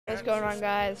What's going on,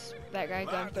 guys? That guy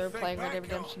Gunther playing Red Dead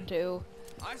Redemption 2.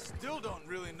 I still don't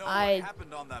really know what I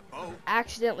happened on that boat.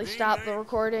 accidentally stopped the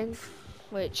recording,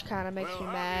 which kind of makes me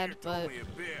mad, but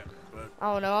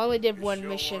I don't know. I only did one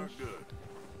mission.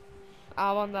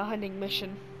 I'm on the hunting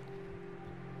mission.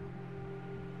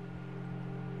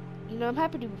 You know, I'm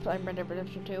happy to be playing Red Dead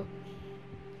Redemption 2.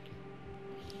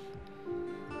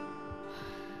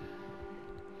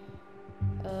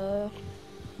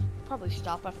 Probably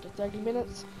stop after 30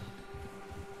 minutes.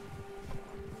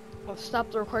 I'll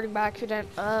stop the recording by accident.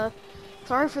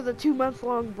 Sorry for the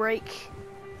 2-month-long break.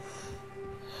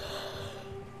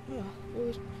 Yeah, I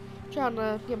was trying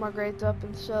to get my grades up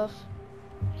and stuff.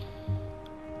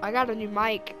 I got a new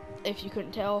mic, if you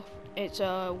couldn't tell. It's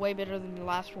way better than the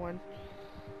last one.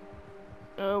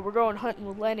 We're going hunting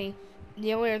with Lenny.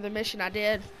 The only other mission I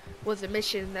did was a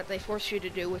mission that they force you to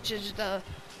do, which is the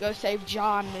go save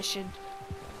John mission.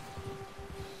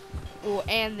 Oh,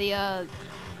 and the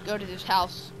go to this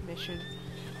house mission.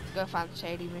 Go find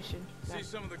Sadie mission. See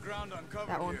some of the ground uncovered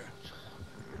that one. Here.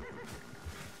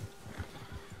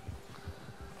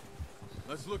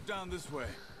 Let's look down this way.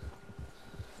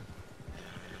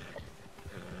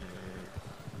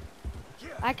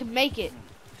 I can make it.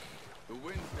 The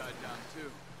wind's died down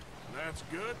too. That's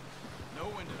good. No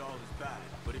wind at all is bad,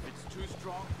 but if it's too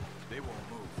strong, they won't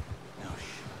move. Now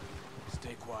shh.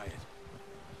 Stay quiet.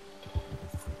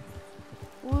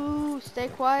 Woo, stay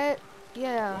quiet.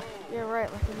 Yeah, you're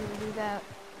right, like we need to do that.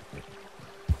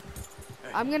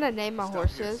 Hey, I'm gonna name my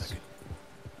horses.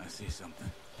 I see something.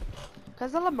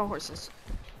 Cause I love my horses.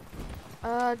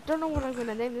 Don't know what I'm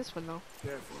gonna name this one though.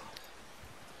 Careful.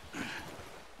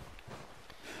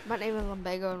 Might name it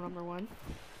Lumbago number 1.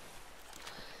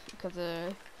 Because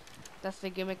that's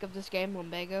the gimmick of this game,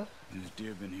 Lumbago. There's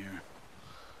deer been here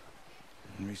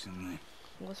recently.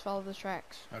 Let's follow the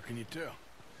tracks. How can you tell?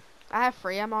 I have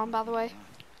free ammo on, by the way.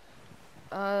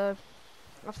 I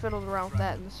fiddled around with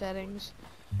that in the settings.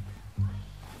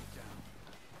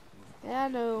 Yeah, I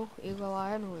know, Eagle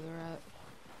Eye, I know where they're at.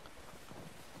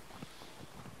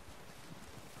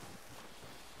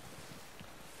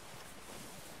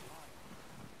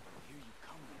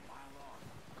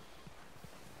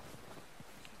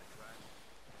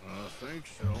 I think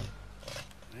so.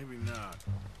 Maybe not.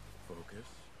 Focus.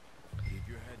 Keep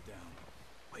your head down.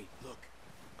 Wait, look.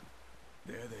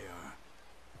 There they are.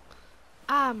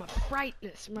 I'm a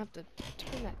brightness. I'm gonna have to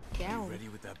turn that down. You ready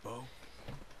with that bow?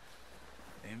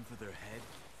 Aim for their head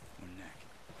or neck.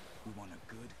 We want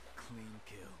a good, clean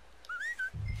kill.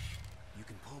 You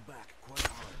can pull back quite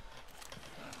hard.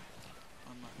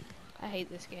 I hate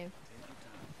this game.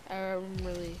 I'm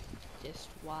really just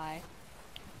why.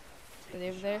 Are they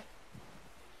over there?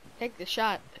 Take the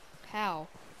shot. How?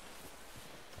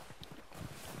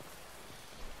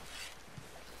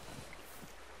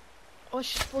 Oh,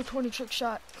 it's just 420 trick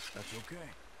shot. That's okay.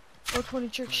 420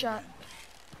 trick shot.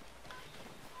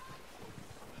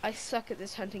 I suck at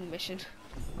this hunting mission.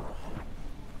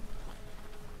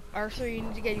 Arthur, you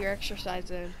need to get your exercise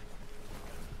in.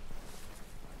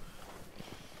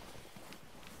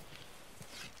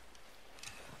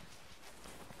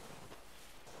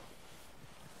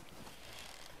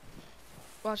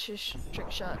 Watch this trick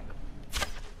shot.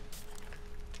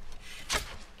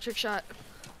 Trick shot.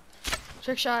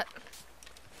 Trick shot.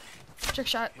 Trick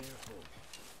shot.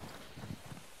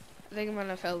 I think I'm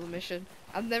gonna fail the mission.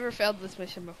 I've never failed this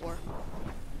mission before.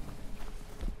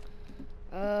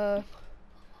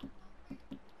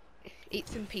 Eat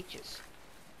some peaches.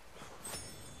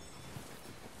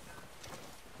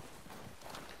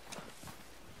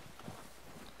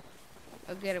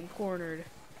 I'll get him cornered.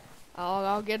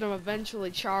 I'll get him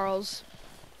eventually, Charles.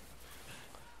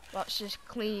 Watch this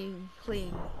clean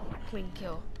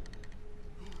kill.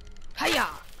 Hiya!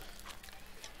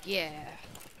 Yeah.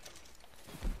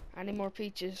 I need more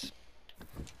peaches.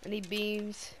 I need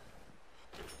beans.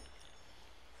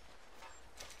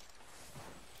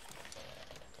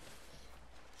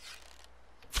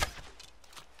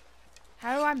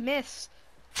 How do I miss?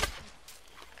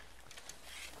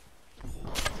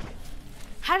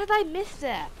 How did I miss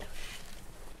that?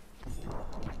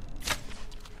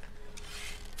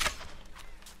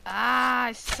 Ah,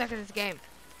 I suck at this game.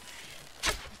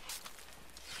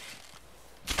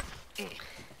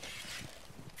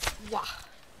 Wah.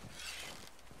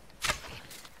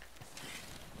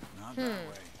 Not that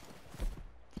way.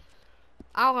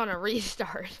 I want to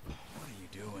restart. What are you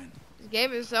doing? This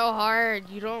game is so hard.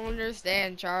 You don't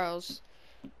understand, Charles.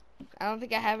 I don't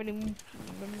think I have any. I'm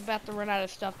about to run out of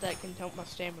stuff that can help my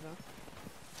stamina.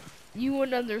 You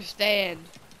wouldn't understand.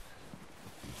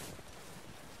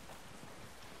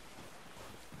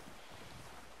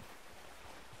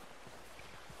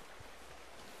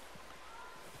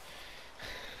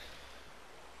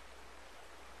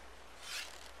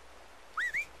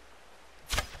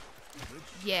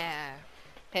 Yeah.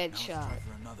 Now let's Headshot. try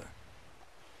for another.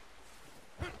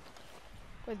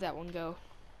 Where'd that one go?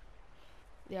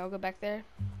 Yeah, I'll go back there.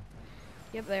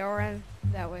 Yep, they all ran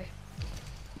that way.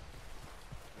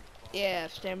 Yeah,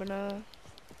 stamina.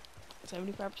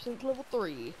 75% level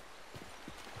 3.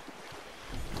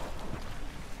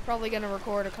 Probably gonna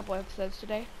record a couple episodes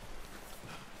today.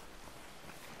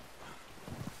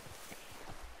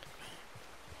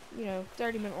 You know,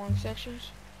 30-minute long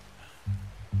sections.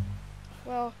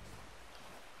 Well,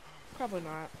 probably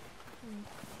not.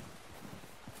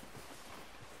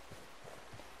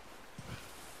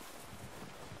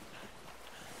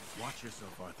 Watch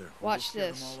yourself, Arthur. Watch We'll just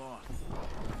get this. them all off.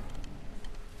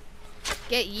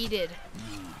 Get yeeted.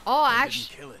 Oh, That didn't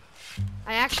kill it.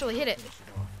 I actually hit it. Finish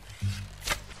it off.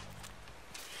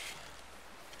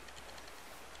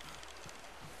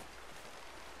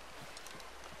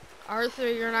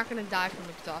 Arthur, you're not gonna die from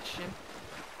exhaustion.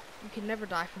 You can never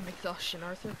die from exhaustion,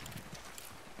 Arthur.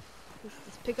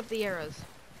 Just pick up the arrows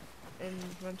and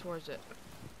run towards it.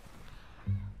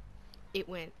 It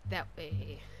went that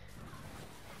way.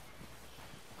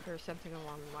 Or something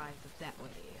along the lines of that way.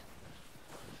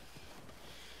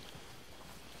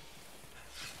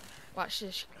 Watch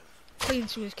this. Clean,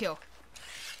 smooth kill.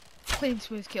 Clean,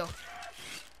 smooth kill.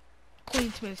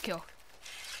 Clean, smooth kill.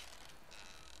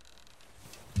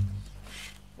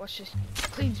 Watch this.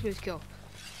 Clean, smooth kill.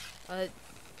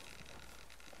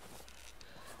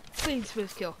 Clean,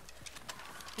 smooth kill.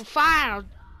 Well, fine. I'll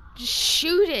just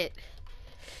shoot it.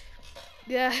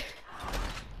 Yeah.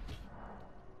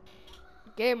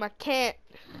 Game, I can't.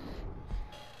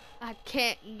 I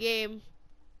can't, game.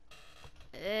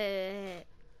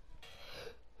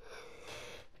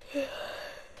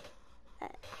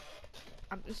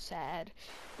 I'm just sad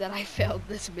that I failed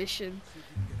this mission. See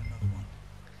if you can get another one.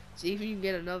 See if you can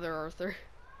get another, Arthur.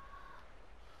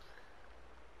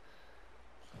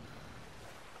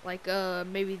 Like,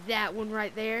 maybe that one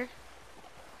right there.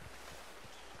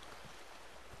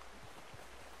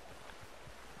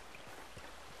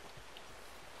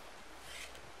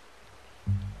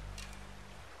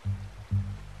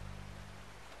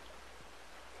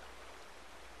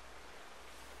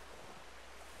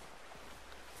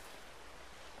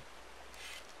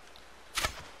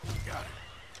 Got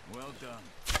it. Well done.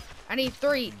 I need I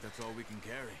 3. think that's all we can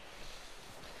carry.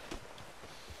 The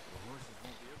horses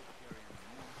won't be able to carry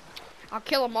anymore. I'll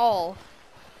kill them all.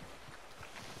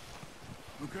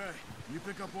 Okay, you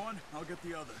pick up one, I'll get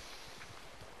the other.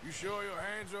 You sure your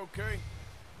hand's okay?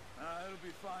 It'll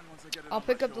be fine once I get it I'll on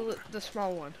pick my up shoulder. the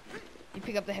small one. You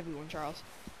pick up the heavy one, Charles.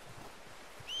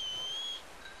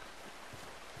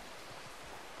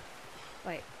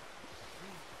 Wait.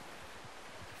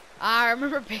 I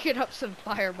remember picking up some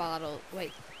fire bottles.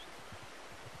 Wait.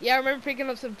 Yeah, I remember picking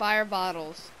up some fire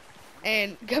bottles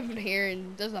and coming here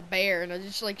and there's a bear and I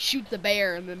just like shoot the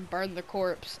bear and then burn the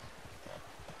corpse.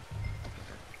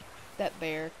 That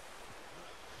bear.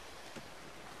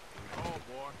 Oh,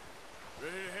 boy.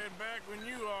 Ready to head back when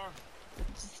you are.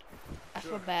 I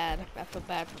feel bad. I feel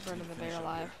bad for burning the bear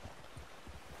alive.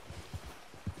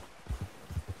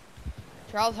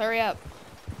 Charles, hurry up.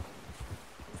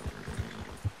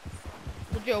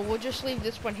 We'll just leave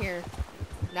this one here.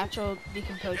 Natural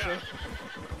decomposure.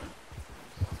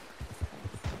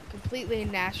 Completely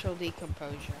natural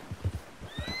decomposure.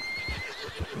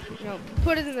 You know,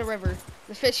 put it in the river.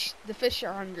 The fish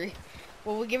are hungry.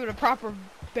 Well, we'll give it a proper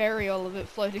burial of it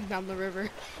floating down the river.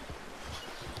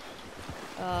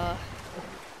 That's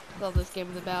all this game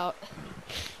is about.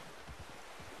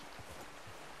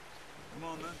 Come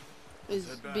on, then.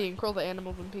 Is being cruel to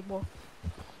animals and people.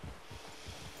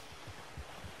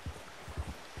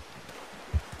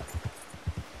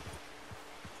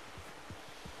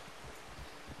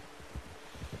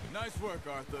 Nice work,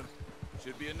 Arthur.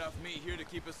 Should be enough meat here to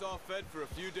keep us all fed for a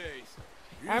few days.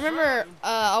 I remember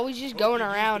always just going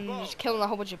around and just killing a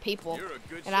whole bunch of people.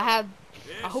 And I had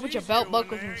a whole bunch of belt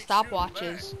buckles and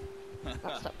stopwatches.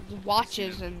 Not stop,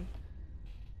 watches and...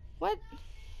 What?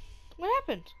 What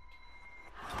happened?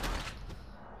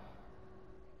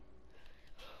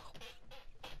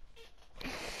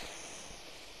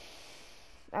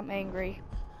 I'm angry.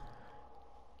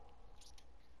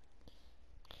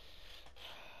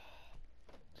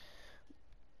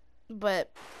 But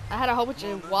I had a whole bunch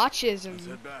of watches and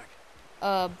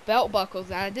belt buckles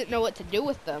and I didn't know what to do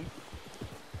with them.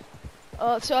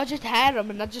 So I just had them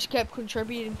and I just kept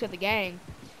contributing to the gang.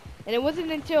 And it wasn't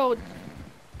until,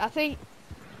 I think,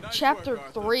 chapter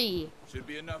 3,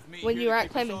 when you were at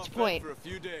Clemens Point. For a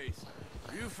few days.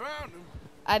 You found him.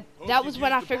 That was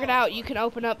when I figured out you can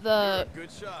open up You're a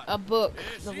good shot. a book,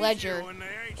 It's the easier ledger, when they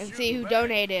ain't and see shooting who back.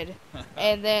 donated,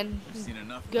 and then I've seen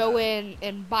enough of go that. in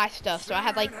and buy stuff. So I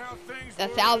had like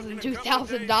Considering how things were $1,000, looking a couple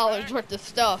days $2,000 back, worth of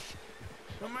stuff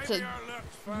well, maybe to our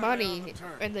luck's finally on money the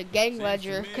turn. in the gang Seems to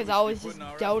ledger me because we I should be always just putting our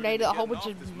effort donated into a whole getting bunch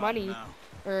off of this mountain money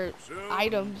now. or So,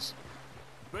 items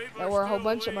people that are were a whole still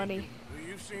bunch of awake, money. and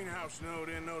you've seen how snowed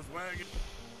in those wagons.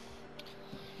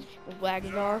 The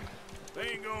wagons are.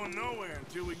 They ain't going nowhere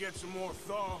until we get some more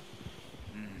thaw.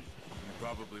 You're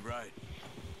probably right.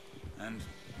 And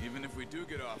even if we do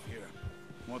get off here,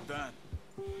 what then?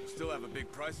 We still have a big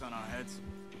price on our heads.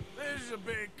 This is a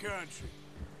big country.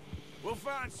 We'll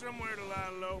find somewhere to lie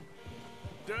low.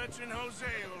 Dutch and Jose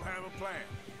will have a plan.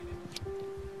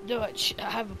 Dutch, I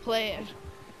have a plan.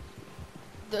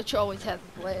 Dutch always has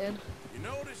a plan. You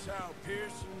notice how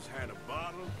Pearson's had a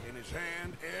bottle in his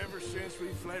hand ever since we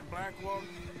fled Blackwater?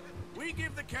 We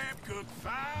give the camp cook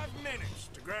 5 minutes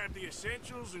to grab the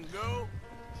essentials and go,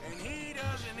 and he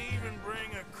doesn't even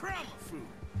bring a crumb of food.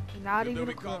 Not Good even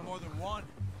that a we caught crumb. more than one.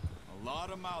 A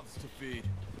lot of mouths to feed.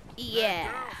 That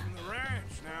Yeah. girl from the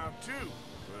ranch now, too,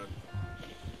 but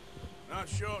not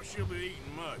sure she'll be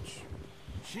eating much.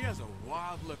 She has a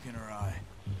wild look in her eye.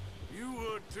 You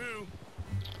would, too.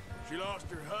 She lost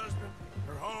her husband,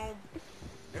 her home,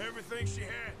 everything she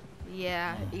had.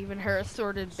 Yeah, even her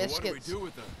assorted So what biscuits do we do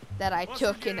with her? that I Once we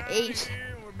took get and out of ate.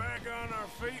 here and we're back on our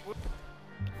feet.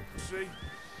 See,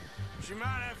 she might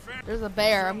have family. There's a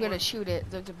bear. I'm somewhere. gonna shoot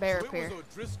it. There's a bear So up it here. was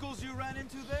O'Driscoll's you ran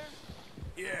into there?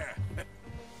 Yeah.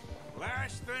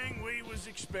 Last thing we was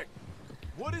expecting.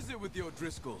 What is it with the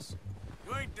O'Driscolls?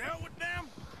 You ain't dealt with them?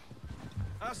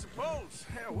 I suppose.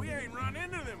 Hell, we ain't run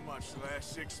into them much the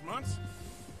last 6 months.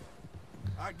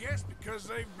 I guess because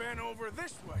they've been over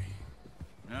this way.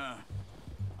 Yeah.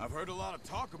 I've heard a lot of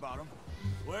talk about them.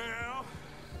 Well,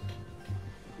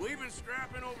 we've been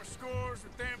scrapping over scores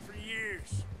with them for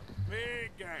years.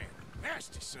 Big gang.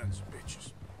 Nasty sons of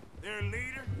bitches. Their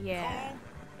leader, Yeah. Cole,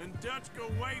 and Dutch go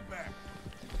way back.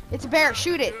 It's a bear.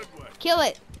 Shoot it. Good way. Kill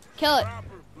it. Kill it. Proper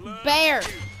blood Bear.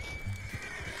 feud.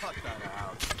 Cut that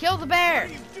out. Kill the bear. What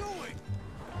are you doing?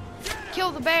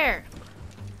 Kill the bear.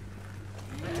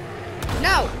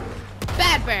 No.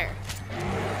 Bad bear.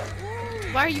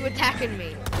 Why are you attacking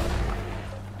me?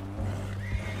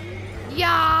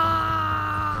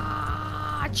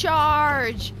 Yeah!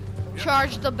 Charge!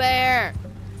 Charge the bear.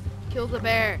 Kill the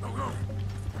bear. Go, go.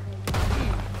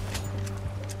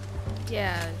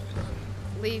 Yeah.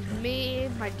 Leave me,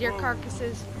 my deer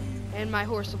carcasses, and my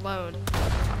horse alone.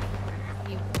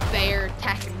 You bear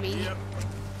attacking me. Yep.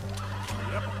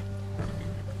 Yep.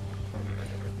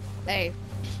 Hey,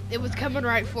 it was coming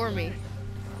right for me.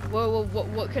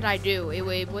 What could I do? It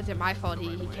wasn't my fault.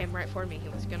 He came right for me. He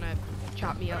was gonna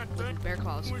chop me up with his bear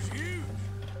claws. It was huge.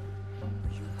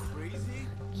 Are you crazy?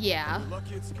 Yeah. You're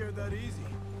lucky it scared that easy.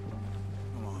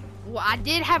 Come on. Well, I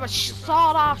did have a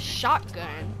sawed-off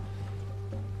shotgun,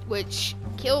 which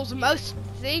kills most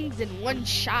things in one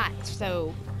shot.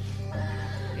 So,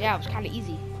 yeah, it was kind of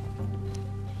easy.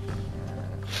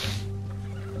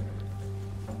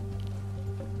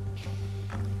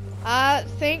 I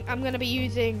think I'm gonna be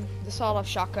using the sawed-off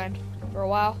shotgun for a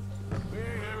while. We ain't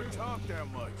ever talked that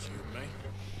much, you and me.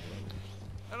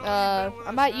 How long you been with I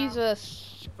us might now? use a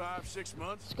 5, 6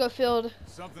 months. Schofield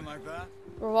Something like that?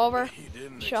 revolver, You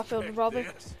didn't Schofield expect revolver,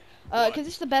 this. because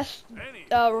it's the best Any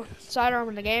sidearm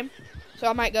in the game. So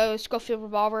I might go Schofield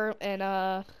revolver,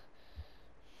 and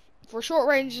for short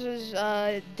ranges,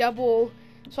 double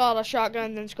sawed-off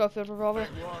shotgun, then Schofield revolver.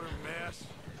 big water mess.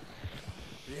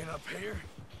 Being up here.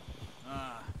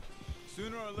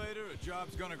 Sooner or later, a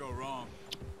job's gonna go wrong.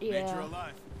 Yeah. Nature of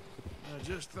life. I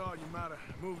just thought you might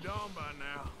have moved on by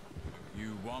now. You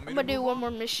want me I'm to gonna do move one on?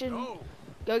 more mission, No.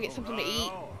 go get Oh, something to not at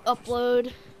eat, all.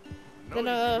 upload, No, Then, you can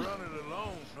run it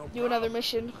alone. No do another problem.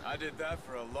 mission, I did that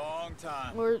for a long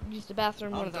time. or use the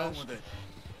bathroom, one I'm of done those. with it.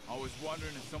 Always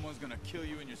wondering if someone's gonna kill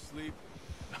you in your sleep.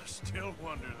 I still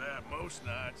wonder that most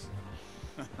nights.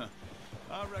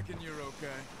 I reckon you're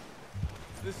okay.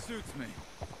 This suits me.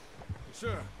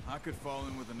 Sure, I could fall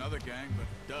in with another gang, but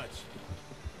Dutch.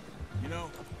 You know,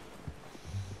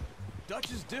 Dutch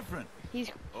is different.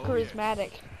 He's Oh,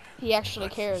 charismatic. He actually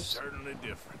That's cares. certainly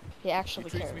different. He He actually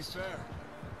treats me cares. fair.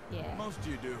 Yeah. Most of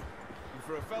you do. And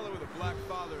for a fella with a black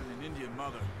father and an Indian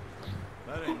mother,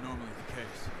 that ain't normally the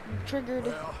case. I'm triggered.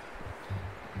 Well,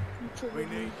 I'm we triggered.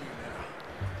 need you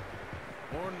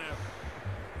now. More than ever.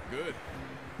 Good.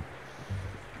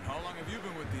 And how long have you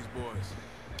been with these boys?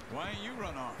 Why ain't you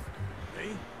run off?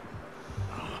 Me?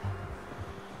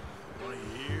 20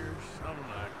 years, something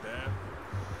like that.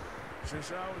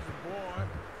 Since I was a boy,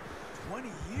 20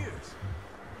 years.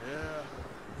 Yeah.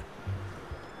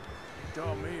 He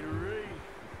taught me to read.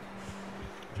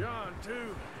 John,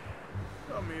 too.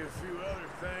 Taught me a few other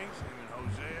things, him and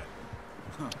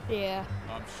Hosea. Yeah.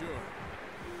 I'm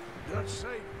sure. Dutch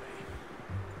saved me.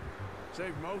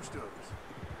 Saved most of us.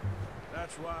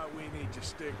 That's why we need to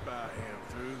stick by him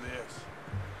through this.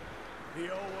 He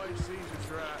always sees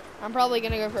us right. I'm probably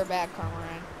gonna go for a bad karma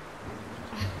run.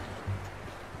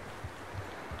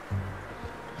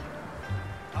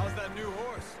 How's that new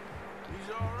horse?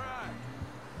 He's all right.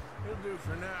 He'll do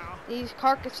for now. These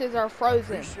carcasses are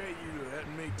frozen. Appreciate you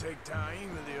letting me take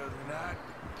Taima the other night.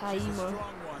 She's a Taima.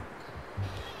 strong one.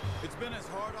 It's been as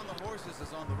hard on the horses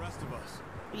as on the rest of us.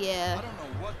 I Yeah. don't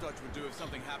know what Dutch would do if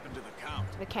something happened to the Count.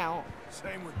 The Count.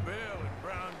 Same with Bill and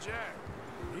Brown Jack.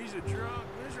 He's a drunk,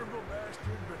 miserable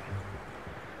bastard, but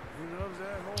he loves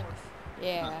that horse.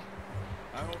 Yeah.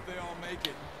 I hope they all make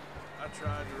it. I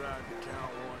tried to ride the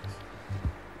Count once.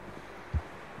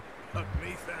 Hucked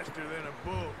me faster than a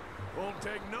bull. Won't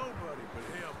take nobody but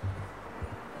him.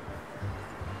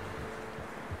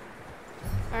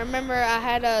 I remember I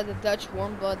had the Dutch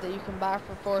warm blood that you can buy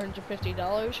for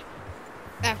 $450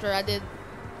 after I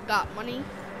got money,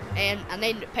 and I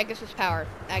named it Pegasus Power.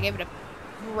 I gave it a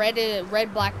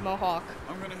red black mohawk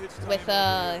I'm gonna hitch with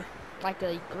Taima over here. like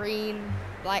a green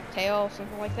black tail,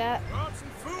 something like that, Brought some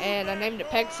food and I back, named it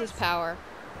boys. Pegasus Power,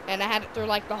 and I had it through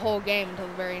like the whole game until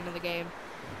the very end of the game,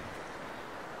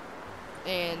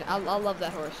 and I love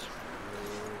that horse.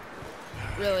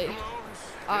 Really, Come on,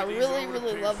 I Eddie's really over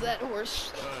really here. love that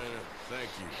horse. Thank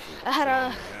you. for I had showing a-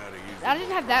 me how to use I the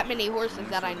didn't have that many horses When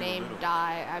that this I will be named little,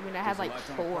 die. I mean, I had Takes a like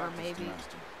lifetime of 4 practice to maybe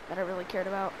master. that I really cared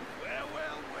about. Well.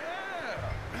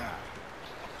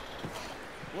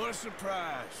 What a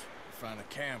surprise. Find a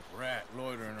camp rat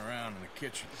loitering around in the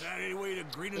kitchen. Is that any way to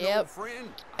greet an Yep. old friend?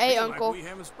 Hey, Feel Uncle. Like we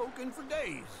haven't spoken for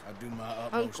days. I do my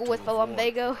utmost Uncle to with the avoid.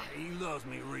 lumbago. He loves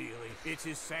me, really. It's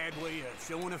his sad way of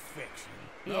showing affection.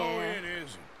 No, Yeah. it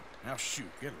isn't. Now shoot,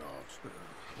 get lost. Well,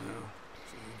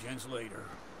 see you gents later.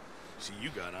 See, you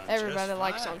got on Everybody just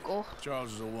likes fine. Uncle.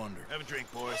 Charles is a wonder. Have a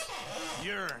drink, boys.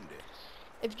 You earned it.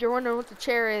 If you're wondering what the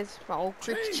chair is, my old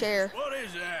creaky Jesus, chair. What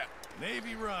is that?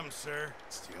 Navy rum, sir.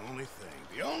 It's the only thing.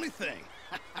 The only thing.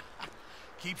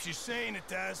 Keeps you sane, it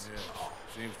does. Yeah,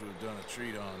 seems to have done a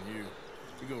treat on you.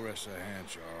 You go rest that hand,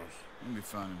 Charles. We'll be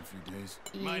fine in a few days.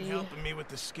 Mind Yeah. helping me with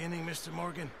the skinning, Mr.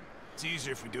 Morgan? It's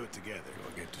easier if we do it together.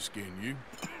 Do I get to skin you?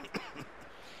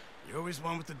 You're always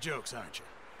one with the jokes, aren't you?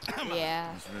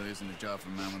 Yeah. This really isn't a job for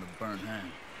a man with a burnt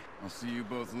hand. I'll see you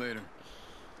both later.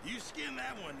 You skinned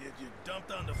that one you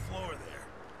dumped on the floor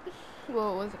there.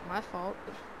 Well, it wasn't my fault.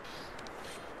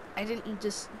 I didn't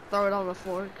just throw it on the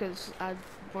floor because I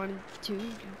wanted to.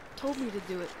 You told me to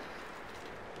do it.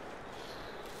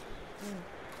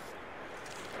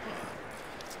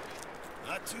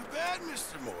 Not too bad,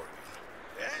 Mr. Morgan.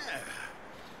 Yeah.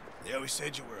 They always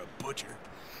said you were a butcher.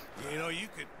 You know, you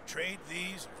could trade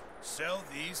these or sell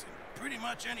these in pretty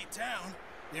much any town.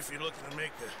 If you're looking to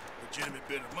make a legitimate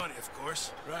bit of money, of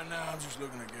course. Right now, I'm just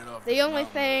looking to get off The this only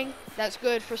mountain. thing that's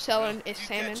good for selling is If you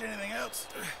salmon. catch anything else,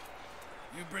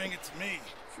 you bring it to me.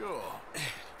 Sure.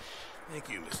 Thank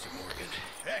you, Mr. Morgan.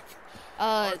 Heck,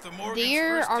 Arthur Morgan's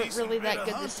Deer first aren't decent really bit that of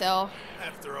good to hunting. sell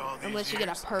After all these unless you get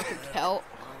years. a perfect pelt.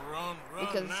 Run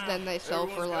Because now. then they sell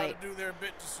for, Everyone's like- gotta do their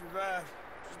bit to survive.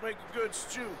 Just make a good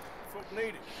stew. Folk need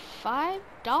it. $5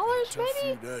 Tough few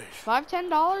maybe? days. $5,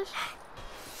 $10?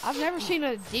 I've never seen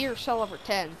a deer sell over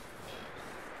 10.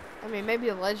 I mean, maybe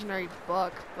a legendary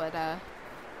buck, but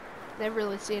never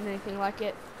really seen anything like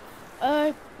it.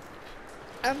 I'm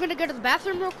gonna go to the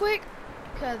bathroom real quick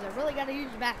because I really gotta use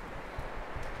the bathroom.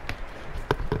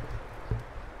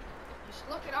 Just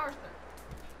look at Arthur.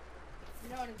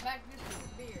 You know, in fact, this is his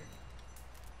beard.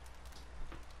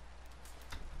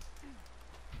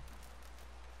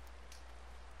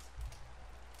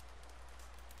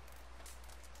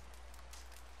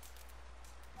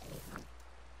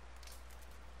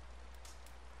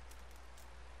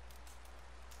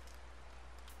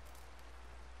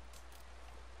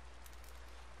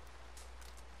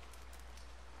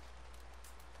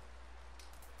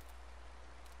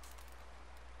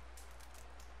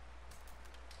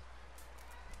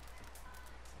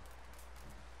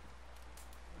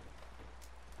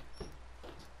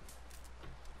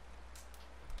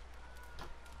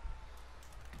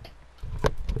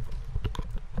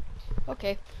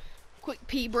 Okay, quick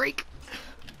pee break.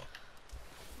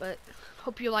 But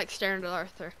hope you like staring at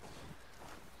Arthur.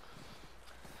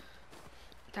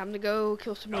 Time to go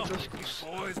kill some more Oh, Driscolls.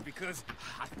 you boys, because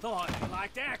I thought you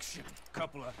liked action.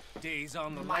 Couple of days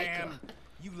on the Micah. lam,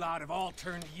 you lot have all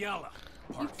turned yellow.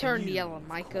 You from turned you, yellow, of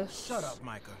Micah. course. Shut up,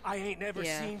 Micah. I ain't never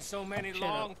Yeah. seen so many Shut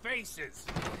long up. faces.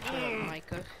 Shut up,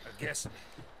 Micah. I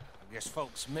guess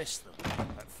folks miss them.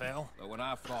 That fell. But when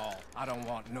I fall, I don't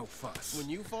want no fuss. When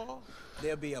you fall,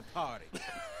 there'll be a party.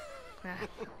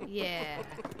 Yeah.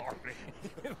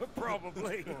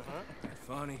 Probably.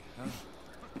 Funny, huh?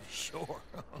 Sure.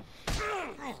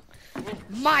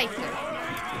 Micah.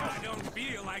 I don't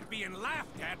feel like being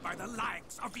laughed at by the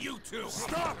likes of you two.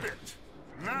 Stop it!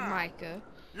 Now! Micah.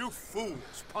 You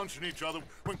fools punching each other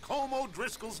when Como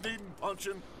Driscoll's needing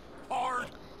punching hard.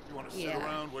 You want to sit Yeah.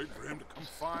 around waiting for him to come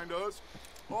find us?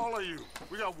 All of you,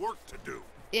 we got work to do.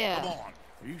 Yeah. Come on.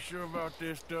 You sure about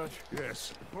this, Dutch?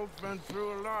 Yes. Folks been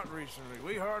through a lot recently.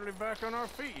 We hardly back on our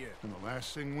feet yet. And the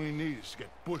last thing we need is to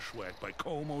get bushwhacked by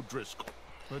Como Driscoll.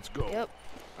 Let's go. Yep.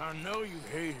 I know you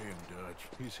hate him, Dutch.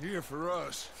 He's here for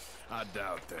us. I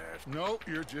doubt that. No,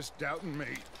 you're just doubting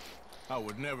me. I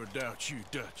would never doubt you,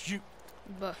 Dutch.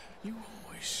 But You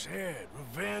always said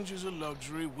revenge is a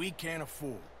luxury we can't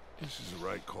afford. This is the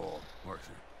right call,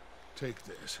 Arthur. Take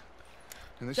this.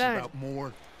 And this Done. is about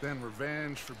more than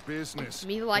revenge for business.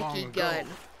 Me like long he ago. gun.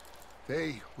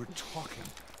 They were talking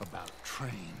about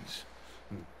trains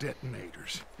and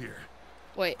detonators here.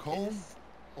 wait. Colm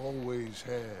always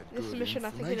had This good mission, I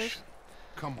think it is. information.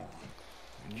 Come on.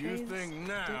 And you Trains, think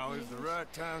now is the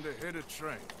right time to hit a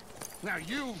train. Now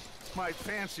you might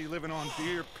fancy living on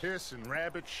deer piss and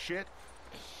rabbit shit.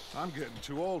 I'm getting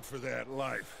too old for that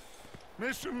life.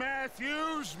 Mr.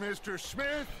 Matthews, Mr.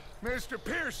 Smith, Mr.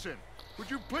 Pearson, would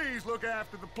you please look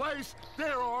after the place?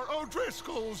 There are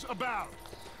O'Driscolls about.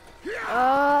 Yeah!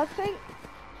 I think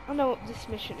I know what this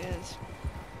mission is.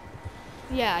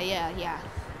 Yeah.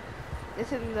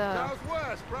 It's in the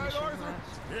Southwest, right, mission Arthur?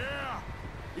 list. Yeah.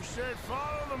 He said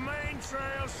follow the main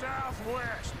trail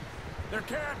southwest. They're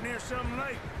camped near some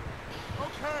lake.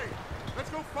 Okay, let's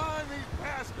go find these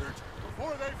bastards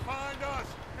before they find us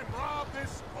and rob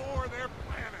this store they're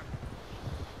planning.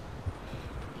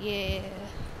 Yeah.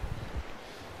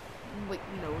 Wait,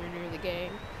 nowhere near the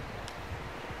game.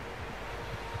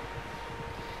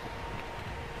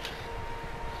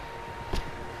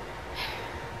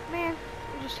 Man,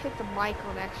 I just hit the mic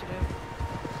on accident.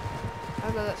 I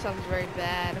know that sounds very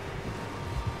bad.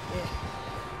 Yeah.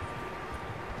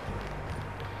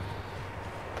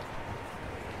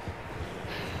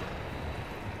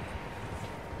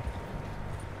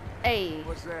 Hey.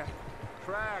 What's that?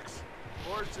 Tracks.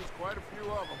 Horses, quite a few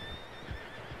of them.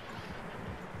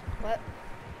 What?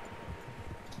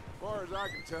 As far as I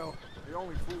can tell, the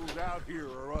only fools out here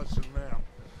are us and them.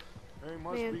 They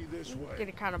must Man, be this I'm way.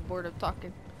 getting kind of bored of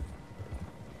talking.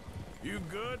 You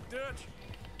good, Dutch?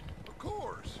 Of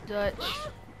course. Dutch.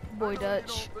 Boy I know Dutch. you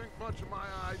don't think much of my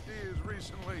ideas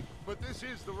recently, but this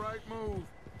is the right move.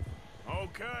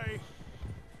 Okay.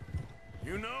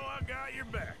 You know I got your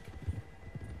back.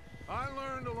 I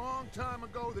learned a long time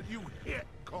ago that you hit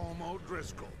Como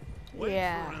Driscoll. Wait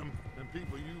Yeah. for him, and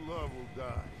people you love will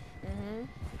die.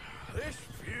 Mm-hmm. This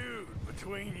feud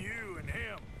between you and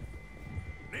him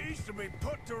needs to be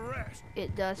put to rest.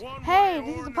 It does. One Hey, way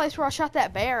this or is the place where I shot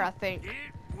that bear, I think.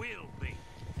 It will be.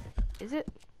 Is it?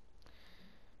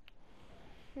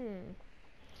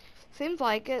 Seems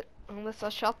like it. Unless I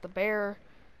shot the bear.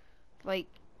 Like,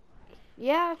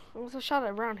 yeah, unless I shot it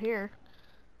around here.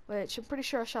 Which I'm pretty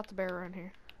sure I shot the bear around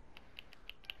here.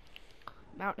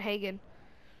 Mount Hagen.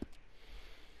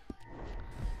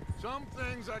 Some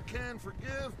things I can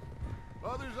forgive,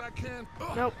 others I can't.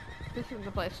 Nope, this isn't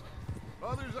the place.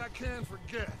 Others I can't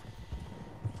forget.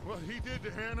 What he did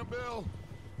to Hannibal,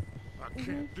 I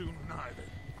can't do neither.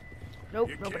 Nope,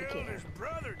 You nobody killed can. his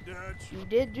brother, Dutch. You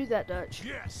did do that, Dutch.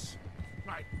 Yes,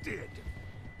 I did.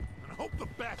 And I hope the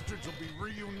bastards will be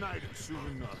reunited soon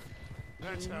enough.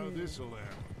 That's how this'll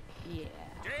end. Yeah.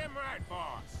 Damn right,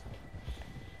 boss.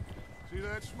 See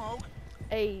that smoke?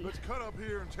 Hey, Let's cut up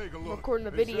here and take a look. recording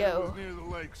the They said it video. was near the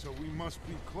lake, so we must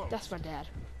be close. that's my dad.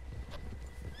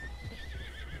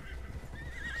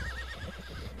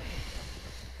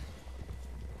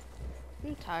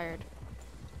 I'm tired.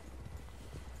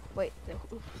 Wait,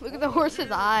 look at the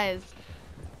horse's eyes.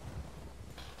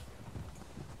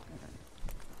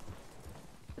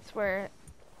 I swear,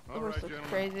 the All horse right, looks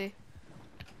gentlemen. crazy.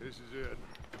 This is it.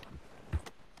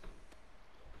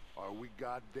 Are we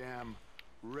goddamn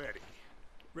ready?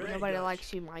 Nobody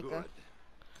likes you, Micah. Good.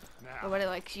 Now, Nobody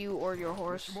likes you or your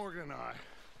horse. Mr. Morgan and I,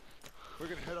 we're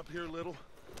gonna head up here a little,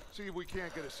 see if we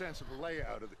can't get a sense of the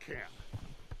layout of the camp.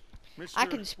 Mr. I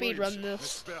can speed run Williamson,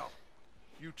 this. Miss Bell,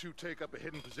 you two take up a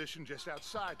hidden position just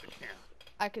outside the camp.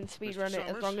 I can speed Mr. run it as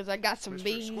Summers, long as I got some Mr.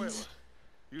 beans. Escuela,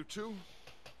 you two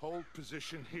hold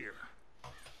position here.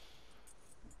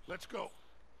 Let's go.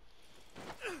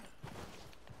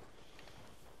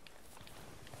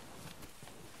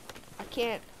 I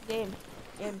can't. Game,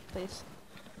 please.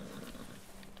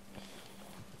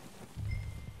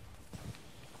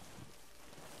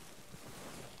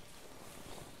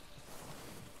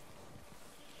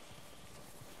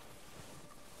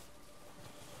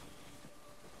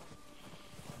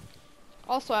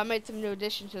 Also, I made some new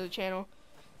additions to the channel.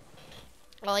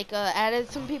 I added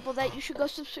some people that you should go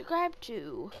subscribe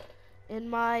to in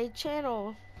my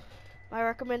channel. My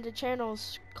recommended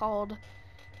channels called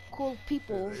Cool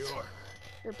Peoples. There they are.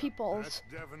 Or Peoples. That's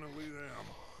definitely them.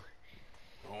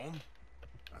 Home?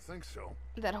 I think so.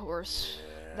 That horse.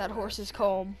 Yeah, That horse is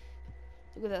Colm.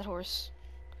 Look at that horse.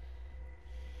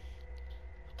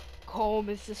 Colm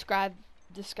is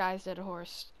disguised as a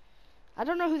horse. I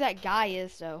don't know who that guy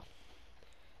is though.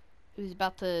 Who's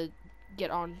about to get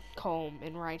on Colm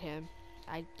and ride him.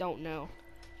 I don't know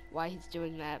why he's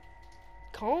doing that.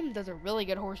 Colm does a really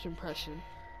good horse impression,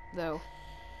 though.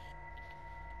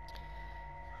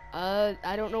 I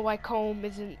don't know why Colm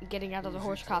isn't getting out of the Who's he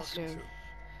horse talking costume.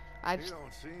 to? He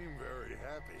don't seem very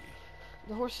happy.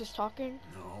 The horse is talking?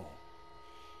 No.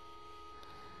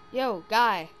 Yo,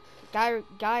 guy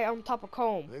on top of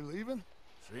Colm. They leaving?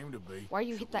 Seem to be. Why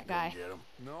you hit that guy? Get 'em.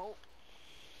 No.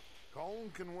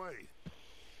 Colm can wait.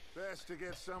 Best to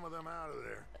get some of them out of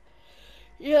there.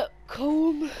 Yep,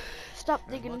 Colm. Stop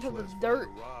And digging much into the less fun dirt.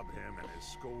 to rob him and his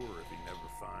score if he never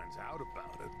finds out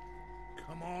about it.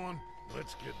 Come on,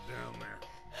 let's get down there.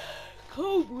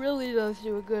 Colm really does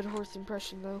do a good horse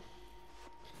impression, though.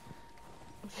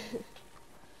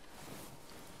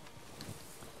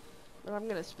 But I'm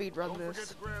gonna speed run Don't this. forget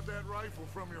to grab that rifle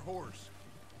from your horse.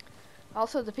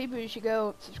 Also, the people you should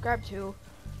go subscribe to: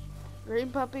 Green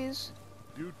Puppies,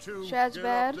 You two, Shad's get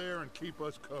bad. up there and keep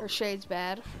us covered. or Shade's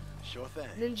Bad. Sure thing.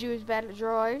 Ninja is bad at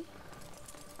drawing.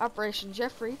 Operation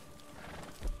Jeffrey.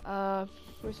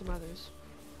 Where's some others?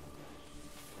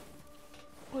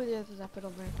 Who are the others I put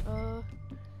on there? Are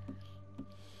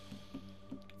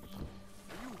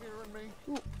you hearing me?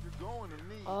 Ooh. You're going to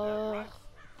need that rifle.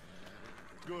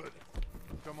 Good.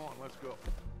 Come on, let's go.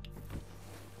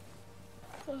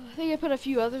 I think I put a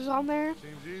few others on there.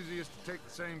 Seems easiest to take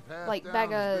the same path Like down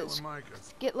bag as of Bill and Micah.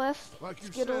 Skitless. Like you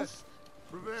Skittles.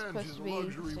 said, revenge supposed is to a be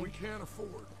luxury we interesting. can't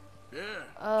afford. Yeah,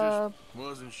 Uh,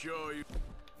 wasn't sure you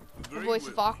the voice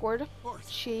of Awkward. Arthur,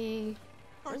 She.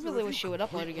 I Arthur, really have wish you she would upload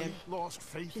completely again. Lost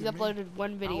faith She's in me? uploaded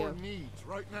one video Our needs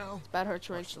right now about her are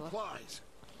tarantula. supplies,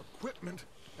 equipment,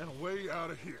 and a way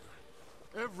out of here.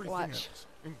 Everything Watch. else,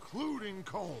 including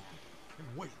Colm, can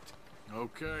wait.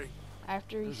 Okay.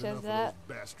 After he There's says enough that, of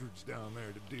those bastards down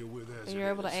there to deal with as and you're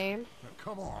it able to is. aim. Now,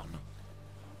 come on.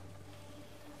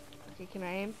 Okay, can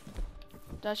I aim?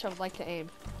 Dutch, I would like to aim.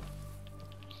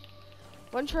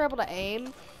 Once you're able to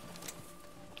aim,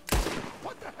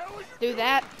 What the hell are you do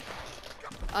that.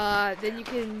 Then you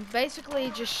can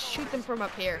basically just shoot them from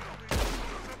up here.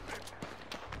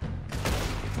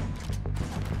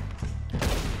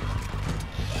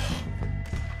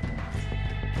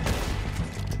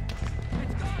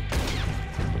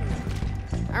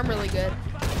 I'm really good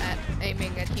at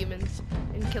aiming at humans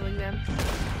and killing them.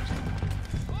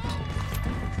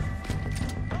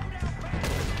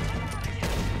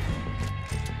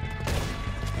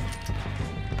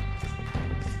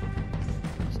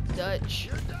 It's Dutch.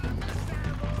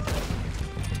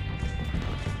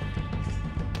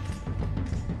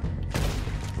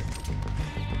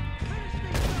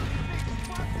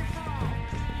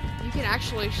 You can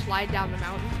actually slide down the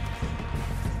mountain.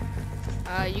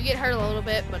 You get hurt a little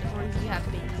bit, but as long as you have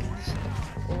beans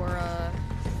or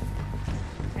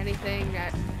anything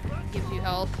that gives you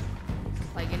health,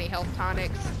 like any health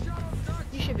tonics,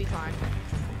 you should be fine.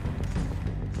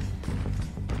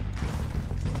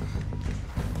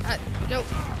 Nope.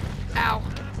 Ow.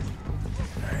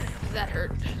 That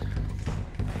hurt.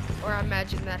 Or I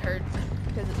imagine that hurt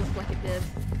because it looked like it did.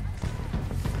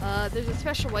 There's a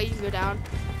special way you can go down.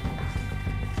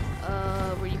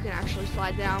 Where you can actually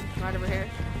slide down right over here.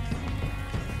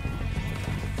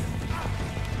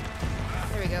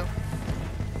 There we go.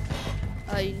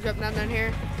 You can jump down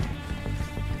here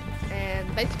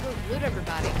and basically loot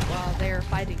everybody while they're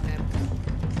fighting them.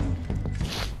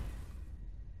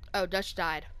 Oh, Dutch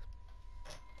died.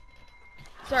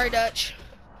 Sorry, Dutch.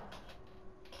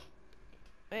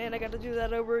 Man, I gotta do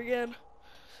that over again.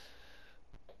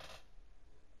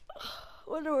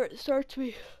 Wonder where it starts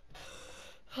me.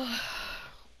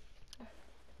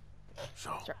 So,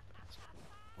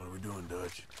 what are we doing,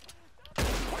 Dutch? I'm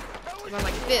going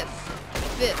like this,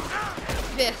 like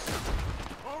this,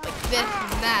 like this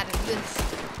and that and this.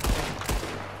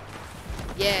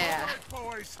 Yeah.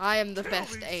 Boys, boys. I am the Kill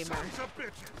best these aimer. sons of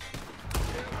bitches.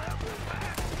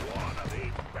 One of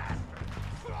these bastards.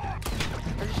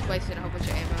 I just wasted a whole bunch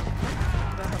of ammo.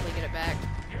 I'll probably get it back.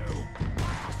 You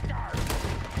bastard.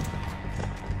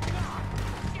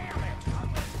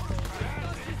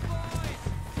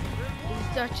 These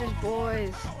Dutch's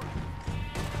boys.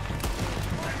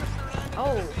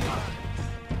 Oh.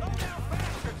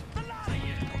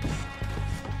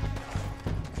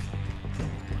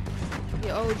 The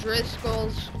old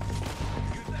Driscolls.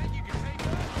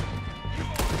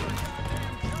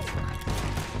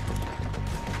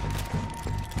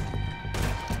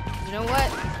 You know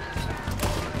what?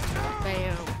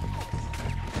 Bam.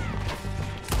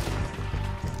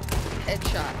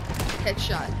 Headshot.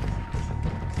 Headshot.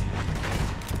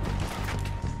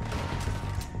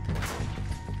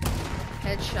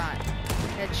 Headshot.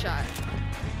 Headshot.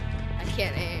 I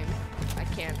can't aim. I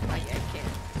can't. I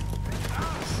can't.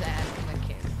 I'm sad because I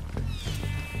can't.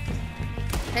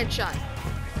 Headshot.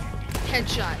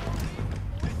 Headshot.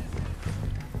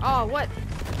 Oh, what?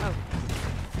 Oh.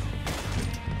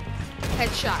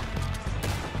 Headshot.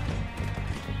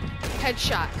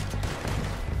 Headshot.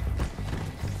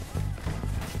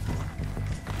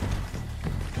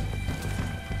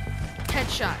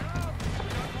 Headshot.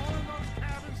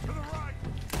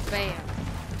 Bam.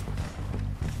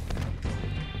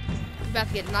 I'm about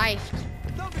to get knifed.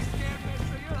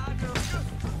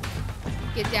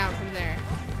 Get down from there.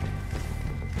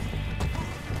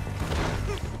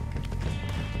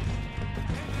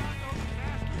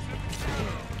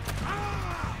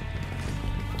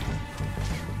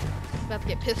 About to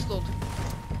get pistoled.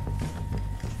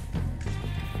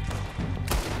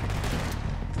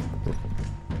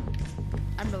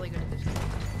 I'm really good at this game.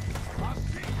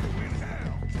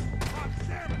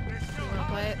 You wanna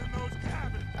play it?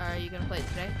 Are you gonna play it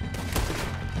today?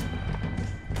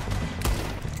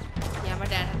 Yeah, my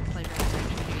dad hasn't played Red Dead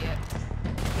 2 yet.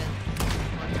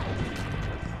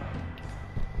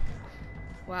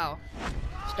 Wow.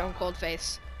 Stone cold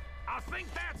face. I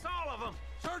think that's all of them.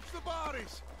 Search the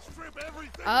bodies. Strip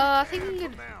everything. I think we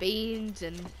can get beans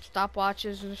and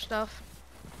stopwatches and stuff.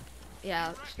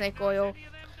 Yeah, snake oil.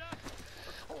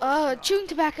 Chewing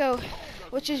tobacco,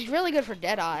 which is really good for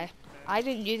Deadeye. I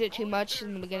didn't use it too much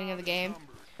in the beginning of the game,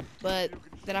 but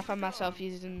then I found myself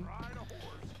using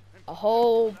a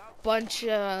whole bunch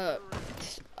of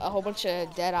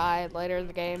Deadeye later in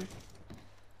the game.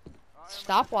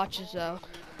 Stopwatches though.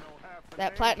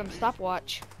 That platinum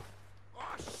stopwatch.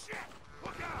 Oh shit!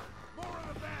 Look out! More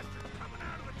of the bastards coming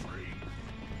out of the trees.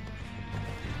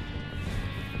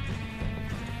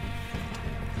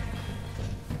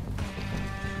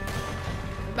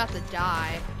 I'm about to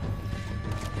die.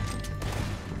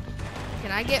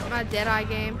 Can I get my Deadeye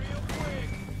game?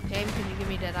 Game, can you give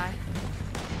me Deadeye?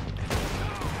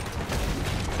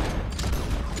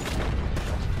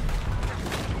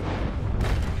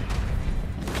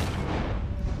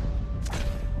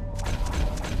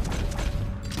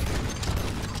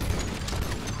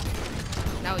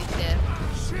 Now he's dead.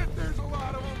 Shit, there's a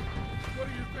lot of them. What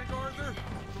do you think, Arthur?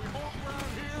 Should we hold around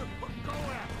here or go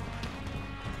at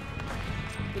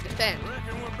We defend. it?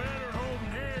 Reckon we're better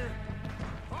holding here.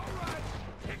 All right,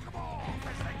 pick them off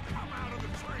as they come out of the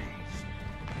trees.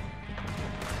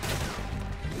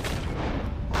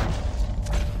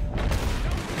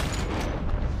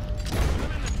 I'm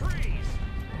in the trees.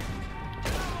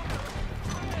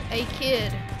 Hey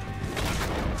kid.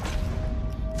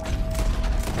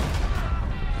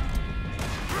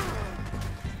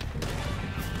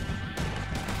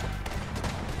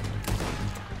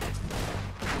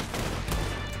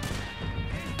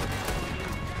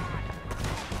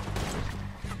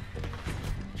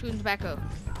 Chewing tobacco.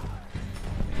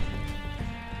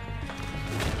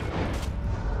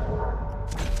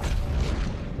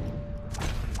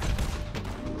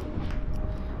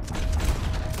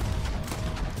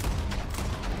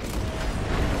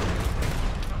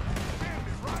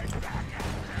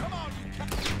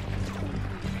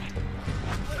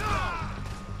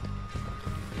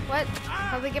 What?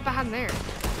 How'd they get behind there?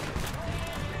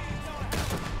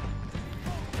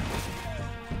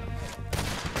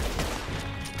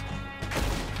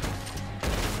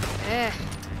 Eh.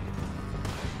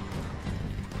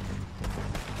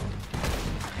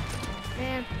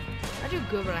 Man, I do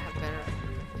good when I have better.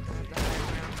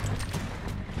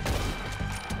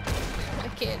 I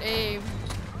can't aim.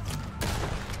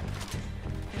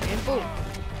 And boom.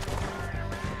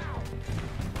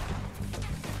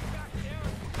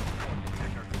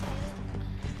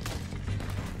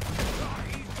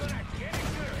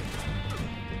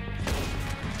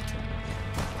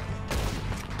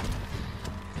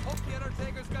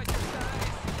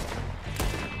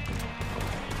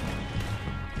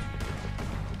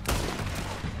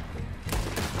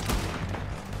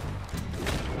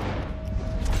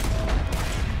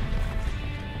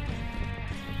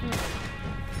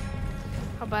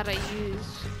 about I use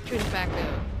chewing tobacco?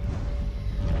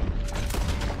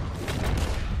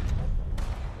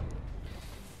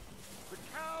 The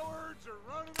cowards are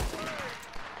running away.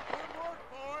 Good work,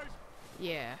 boys.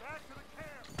 Yeah. Back to the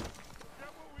camp. Get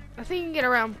what we need. I think you can get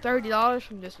around $30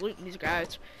 from just looting these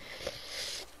guys.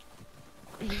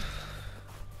 You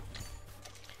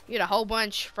get a whole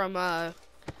bunch from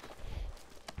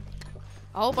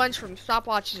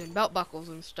stopwatches and belt buckles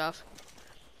and stuff.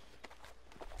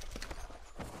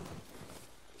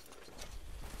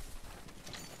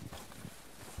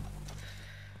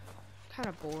 Kind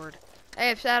of bored.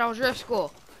 Hey, it's Saddle Drift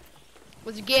School.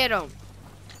 Let's get them.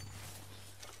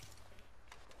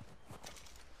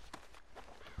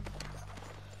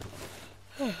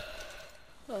 I'm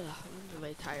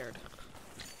really tired.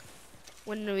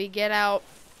 When we get out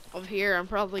of here, I'm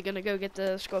probably gonna go get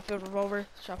the Schofield revolver,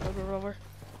 Schofield revolver,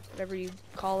 whatever you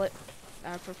call it.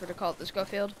 I prefer to call it the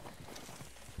Schofield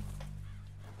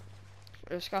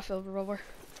or the Schofield revolver.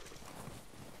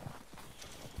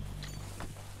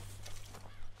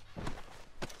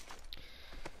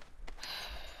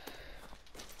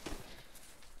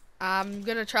 I'm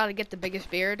gonna try to get the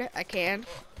biggest beard I can.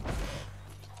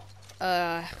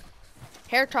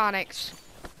 Hair tonics.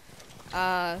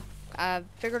 I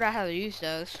figured out how to use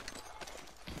those.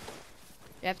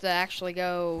 You have to actually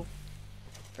go.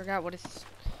 Forgot what it's.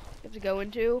 You have to go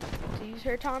into to use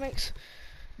hair tonics.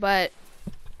 But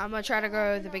I'm gonna try to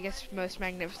grow the biggest, most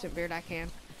magnificent beard I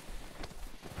can.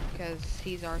 Because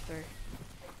he's Arthur.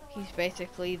 He's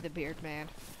basically the beard man.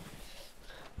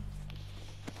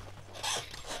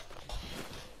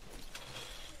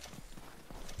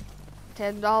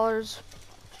 $10.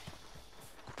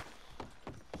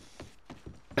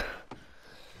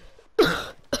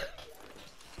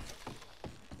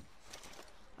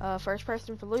 First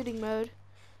person for looting mode,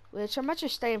 which I might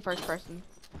just stay in first person.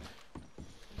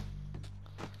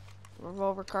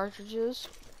 Revolver cartridges.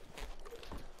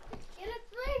 Get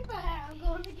a 3-pack. I'm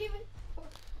going to give it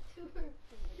to her.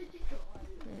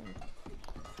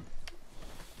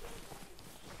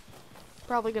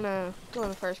 Probably gonna go in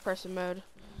the first person mode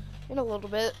in a little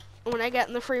bit when I get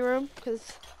in the free room,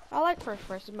 because I like first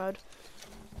person mode.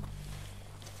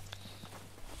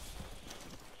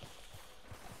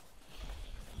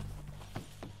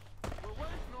 We're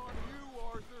waiting on you,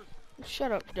 Arthur.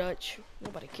 Shut up, Dutch.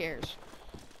 Nobody cares.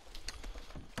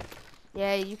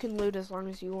 Yeah, you can loot as long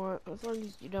as you want, as long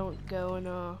as you don't go and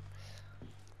as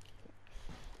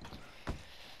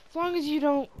long as you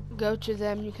don't go to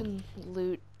them, you can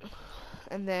loot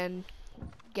and then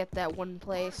get that one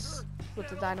place with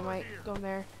the dynamite. Go in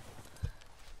there.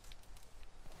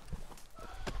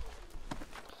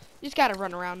 You just gotta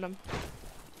run around them.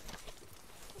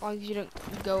 As long as you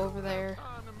don't go over there.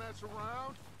 Time to mess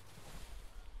around.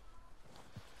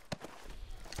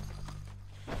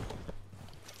 I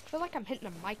feel like I'm hitting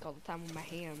a mic all the time with my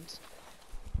hands.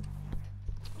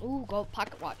 Ooh, gold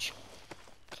pocket watch.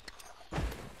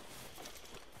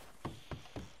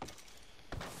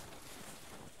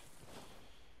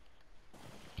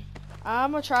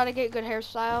 I'm gonna try to get good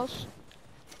hairstyles.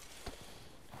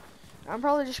 I'm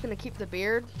probably just gonna keep the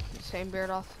beard, the same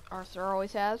beard Arthur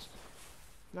always has.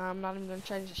 No, I'm not even gonna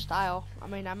change the style. I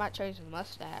mean, I might change the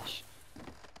mustache,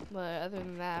 but other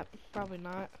than that, probably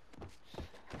not.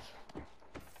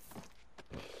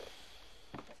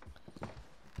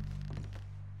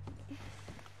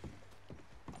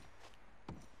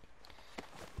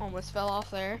 Almost fell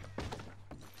off there.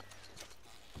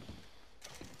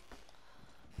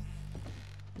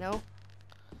 No.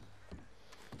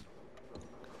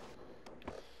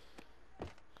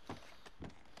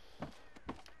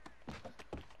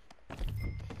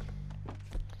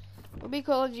 It would be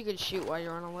cool if you could shoot while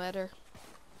you're on a ladder.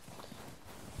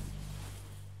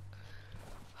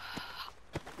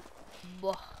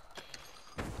 Blah.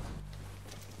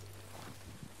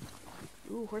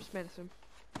 Ooh, horse medicine.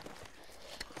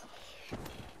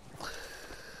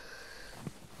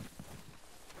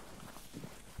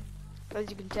 As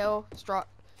you can tell,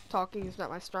 talking is not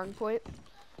my strong point.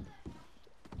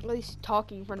 At least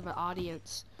talking in front of an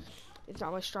audience, it's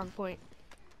not my strong point.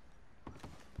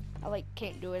 I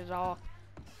can't do it at all.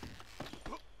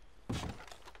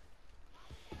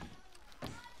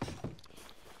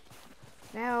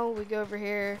 Now we go over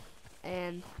here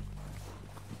and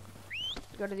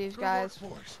go to these guys.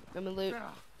 Let me loot.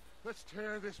 Now, let's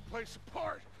tear this place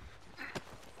apart.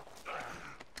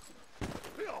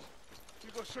 Bill, you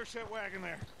go search that wagon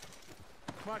there.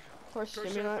 Mike, Horse search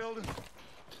that stimulant. building.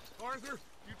 Arthur,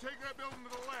 you take that building to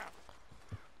the left.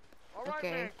 All right,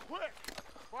 Okay. man, quick.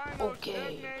 Find those Okay.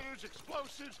 detonators,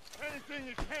 explosives, anything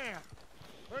you can.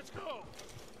 Let's go.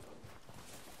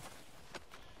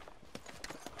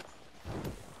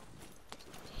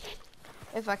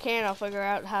 If I can, I'll figure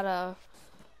out how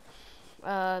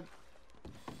to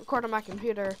record on my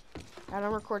computer. I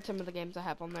don't record some of the games I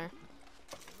have on there.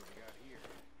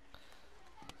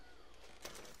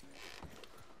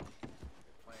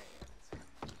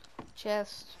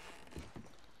 Chest.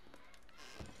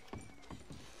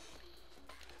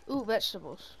 Ooh,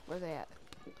 vegetables. Where they at?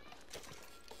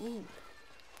 Ooh.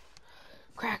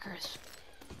 Crackers.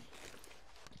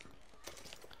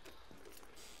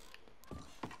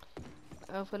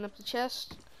 Open up the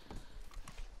chest.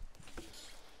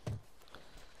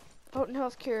 Potent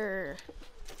health cure.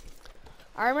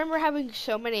 I remember having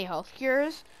so many health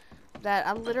cures that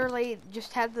I literally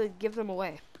just had to give them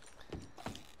away.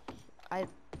 I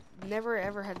never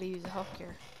ever had to use a health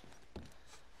cure.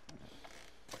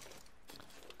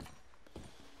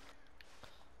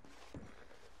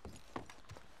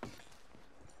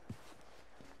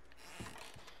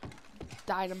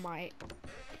 Dynamite.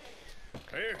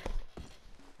 Here.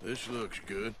 This looks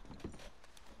good.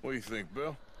 What do you think,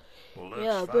 Bill? Well, looks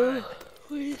Yeah, fine. Bill. What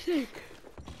do you think?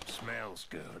 Smells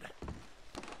good.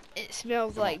 It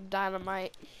smells like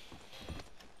dynamite.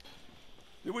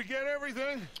 Did we get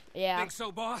everything? Yeah. Think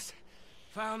so, boss?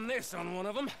 Found this on one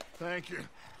of them. Thank you.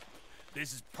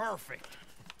 This is perfect.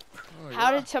 Oh,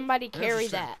 How yeah. did somebody carry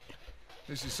Interesting. that?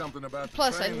 This is something about the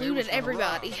Plus, I train they looted was gonna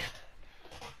everybody.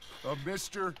 rob. A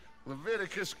Mr.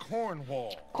 Leviticus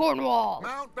Cornwall. Cornwall.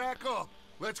 Mount back up.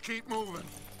 Let's keep moving.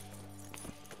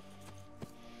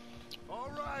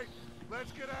 All right,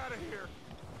 let's get out of here.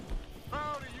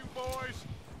 Proud of you boys.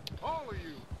 All of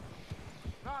you.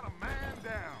 Not a man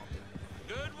down.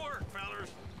 Good work, fellers.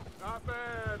 Not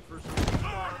bad for some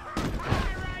start.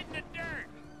 You're right in the dirt.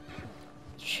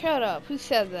 Shut up. Who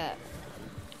said that?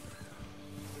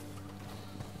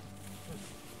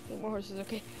 More horses,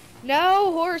 okay.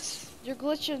 No, horse! You're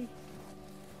glitching.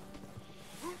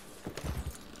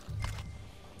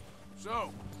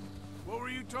 So, what were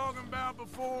you talking about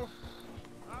before?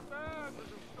 Not bad for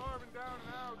some starving down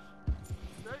and outs.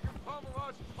 They can pummel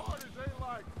us as hard as they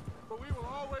like, but we will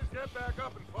always get back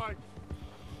up and fight.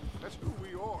 That's who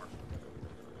we are.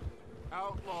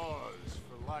 Outlaws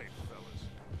for life, fellas.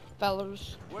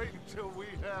 Fellas. Wait until we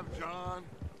have John,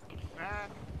 Mac,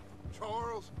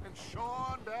 Charles, and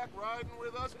Sean back riding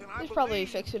with us, and I There's probably believe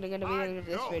fixing to gonna be the end of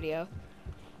this video.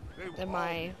 they will In all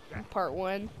my be back. part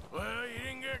 1. Well, you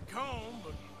didn't get Combe,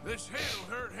 but this hit'll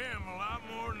hurt him a lot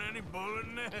more than any bullet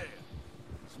in the head.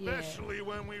 Yeah. Especially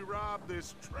when we rob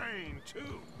this train,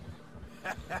 too.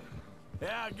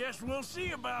 Yeah, I guess we'll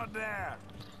see about that.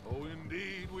 Oh,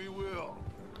 indeed we will.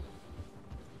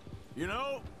 You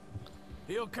know,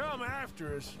 he'll come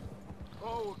after us.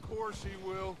 Oh, of course he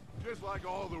will, just like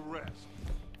all the rest.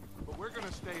 But we're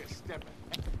gonna stay a step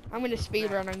ahead. I'm gonna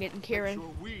speedrun on getting Make Kieran.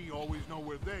 sure we always know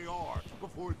where they are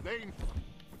before they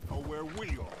know where we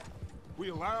are. We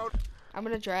allowed... I'm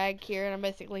gonna drag Kieran. I'm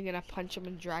basically gonna punch him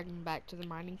and drag him back to the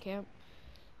mining camp.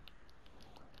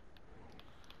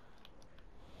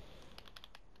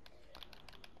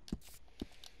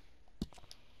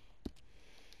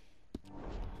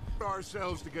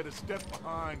 ourselves to get a step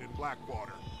behind in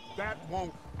Blackwater. That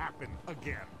won't happen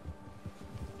again.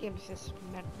 Game is just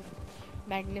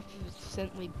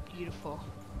magnificently beautiful.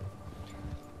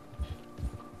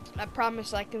 I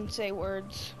promise I can say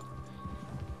words.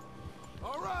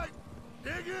 All right,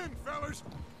 dig in, fellas.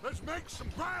 Let's make some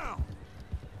ground.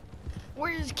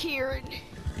 Where's Kieran?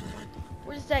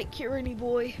 Where's that Kieran-y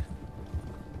boy?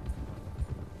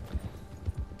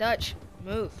 Dutch,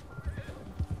 move.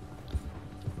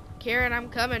 Kieran, I'm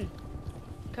coming.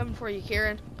 Coming for you,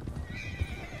 Kieran.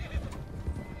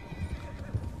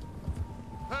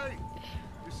 Hey,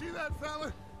 you see that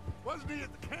fella? Wasn't he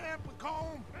at the camp with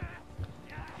Combe?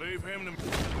 Leave him to...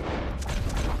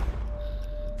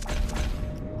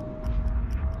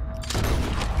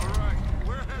 All right,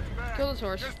 we're heading back. Kill this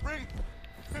horse. Just bring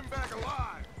him back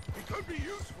alive. He could be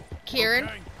useful. Kieran,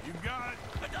 Okay, you got it.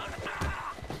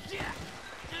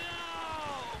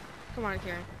 come on,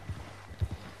 Kieran.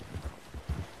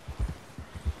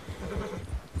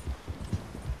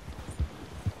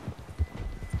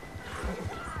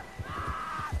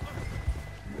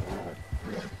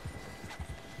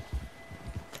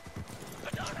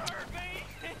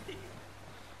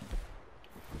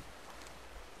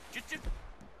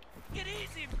 Get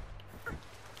easy.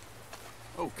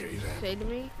 Okay, then. Say to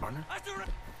me. Partner, I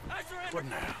surrender. what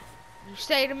now? You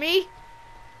say to me.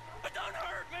 Don't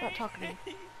hurt me. Not talking to me.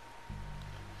 I'm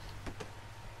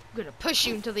gonna push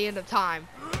you until the end of time.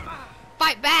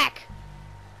 Fight back!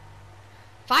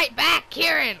 Fight back,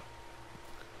 Kieran!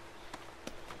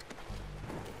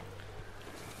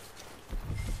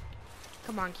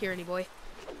 Come on, Kieran-y boy.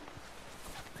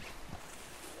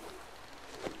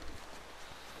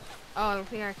 Oh, I don't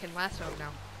think I can lasso him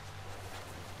now.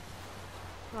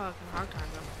 Oh, it's a hard time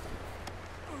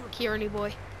though. Kieran-y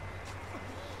boy.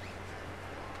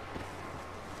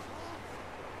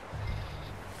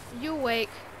 You awake?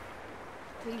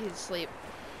 I think he's asleep.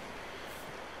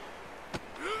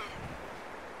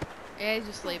 Yeah, he's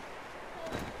asleep.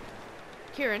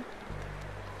 Kieran.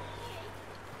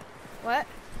 What?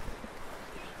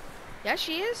 Yeah,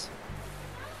 she is.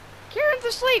 Kieran's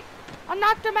asleep. I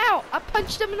knocked him out. I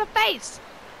punched him in the face.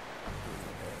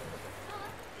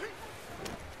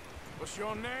 What's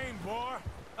your name, boy?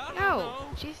 I don't No, know.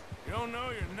 she's. You don't know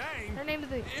your name? Her name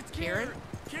is It's Kieran.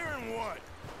 Kieran what?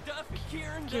 Duffy,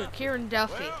 Kieran Duffy. Kieran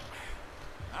Duffy. Well,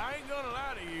 I ain't gonna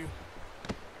lie to you.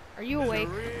 Are you It's awake?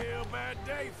 a real bad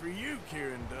day for you,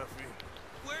 Kieran Duffy.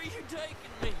 Where are you taking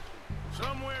me?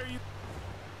 Somewhere you...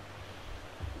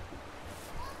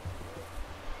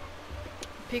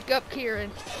 Pick up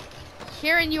Kieran.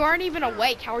 Kieran, you aren't even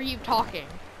awake. How are you talking?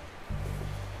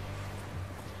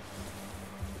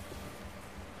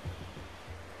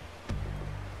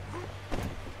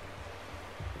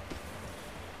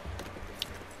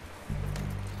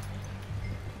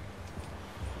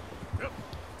 Yep.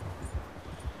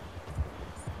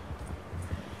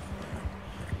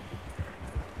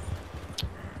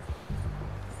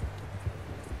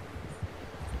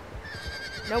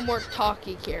 No more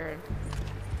talky, Kieran.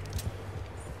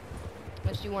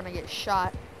 Unless you want to get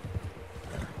shot.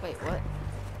 Wait, what?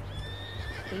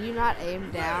 Can you not aim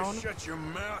You down? better shut your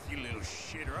mouth, you little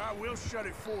shitter. I will shut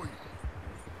it for you.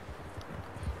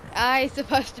 He's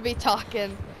supposed to be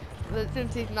talking, but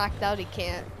since he's knocked out, he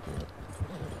can't.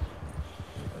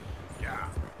 Yeah.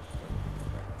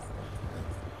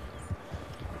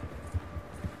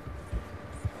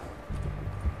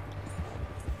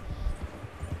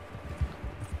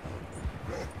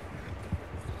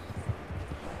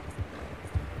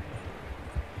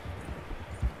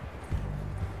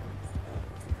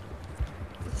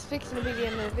 It's fixing to be the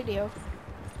end of the video.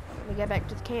 Let me get back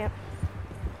to the camp.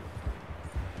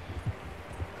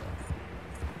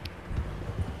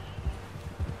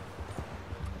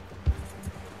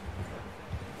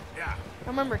 Yeah. I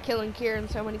remember killing Kieran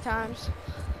so many times.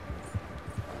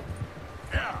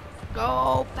 Yeah.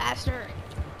 Go faster!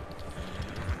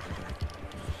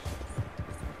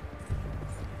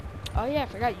 Oh yeah, I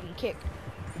forgot you can kick.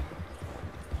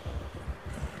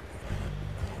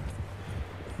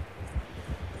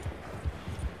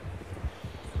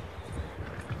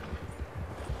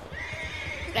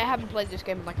 I haven't played this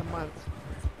game in like a month.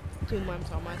 2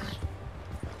 months almost.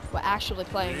 But actually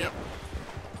playing Yep.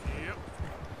 it. Yep.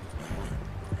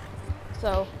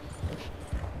 So,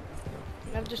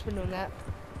 I've just been doing that.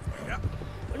 Yep.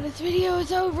 When this video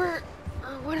is over,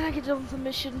 or when I get done with the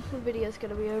mission, the video's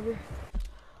gonna be over.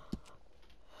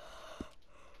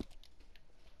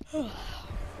 I'm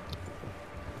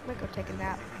gonna go take a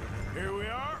nap. Here we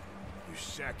are, you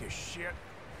sack of shit.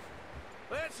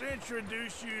 Let's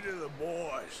introduce you to the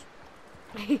boys.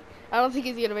 I don't think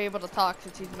he's gonna be able to talk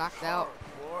since he's knocked out.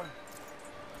 Boy.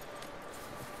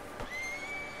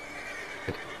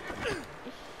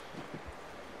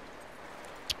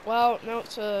 Well, no,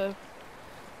 it's a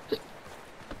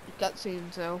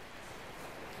cutscene, so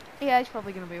yeah, he's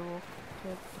probably gonna be able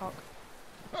to talk.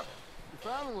 You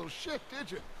found a little shit,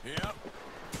 did you? Yep.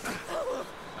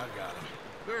 I got him.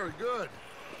 Very good.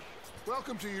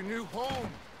 Welcome to your new home.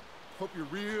 Hope you're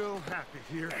real happy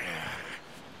here.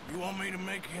 You want me to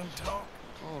make him talk?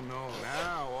 Oh, no.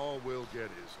 Now all we'll get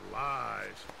is lies.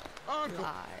 Uncle,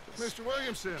 Lies. Mr.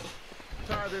 Williamson,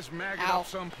 tie this maggot Ow. up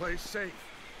someplace safe.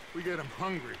 We get him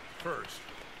hungry first.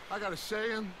 I got a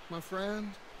saying, my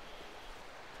friend.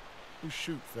 You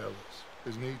shoot fellas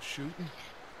as need shooting.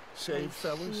 Save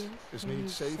fellas as need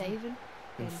saving.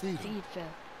 And feed 'em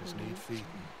as need feeding.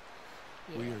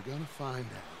 We are gonna find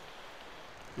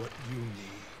out what you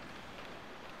need.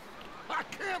 I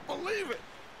can't believe it!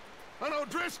 An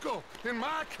O'Driscoll in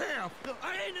my camp!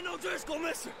 I ain't an O'Driscoll,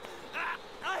 mister.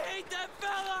 I hate that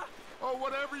fella. Oh,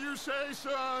 whatever you say,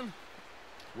 son.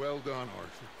 Well done,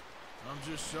 Arthur. I'm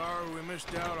just sorry we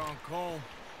missed out on Colm.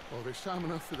 Oh, there's time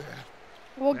enough for that.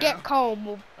 We'll get Now, Colm.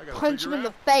 We'll I gotta punch him figure in the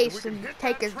out if we face can and hit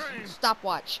take that his train.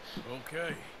 stopwatch.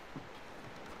 Okay.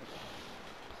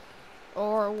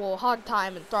 Or we'll hog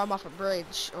time and throw him off a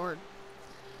bridge. Or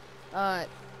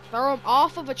throw him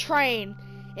off of a train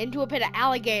into a pit of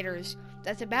alligators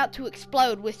that's about to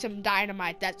explode with some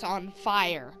dynamite that's on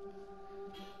fire.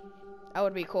 That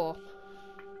would be cool.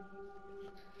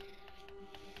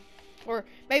 Or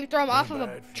maybe throw him off of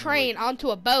a train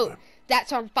onto a boat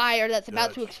that's on fire that's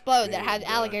about to explode that has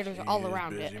alligators all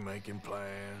around it. Busy making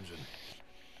plans and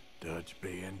Dutch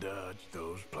being Dutch,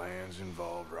 those plans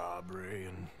involve robbery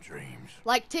and dreams.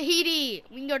 Like Tahiti.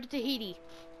 We can go to Tahiti.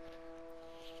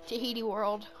 Tahiti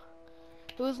world.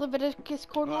 Who is Leviticus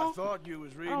Well, Cornwall? I thought you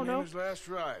was don't reading know. him his last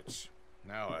rites.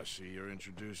 Now I see you're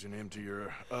introducing him to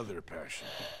your other passion.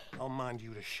 I'll mind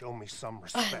you to show me some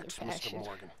respect, Mr. Passion.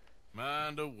 Morgan.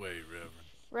 Mind away, Reverend.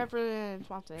 Reverend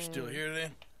Swanson. You still here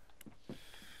then?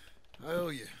 I owe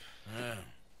you. Yeah.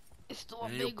 It's the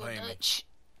And you'll Lumbago pay me. Dutch.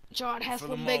 John has For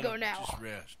the Lumbago moment, now. just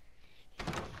rest.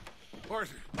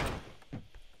 Arthur,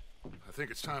 I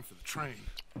think it's time for the train.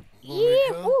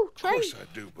 Yeah, woo, Of train. course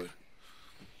I do, but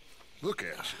look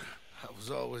at you. I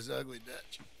was always ugly,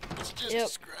 Dutch. It's just Yep. a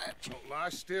scratch. Don't lie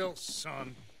still,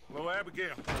 son. Hello,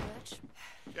 Abigail.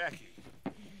 Jackie.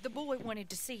 The boy wanted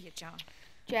to see you, John.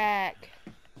 Jack.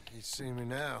 You see me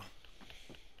now.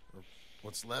 Or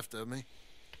what's left of me.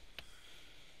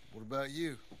 What about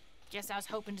you? Guess I was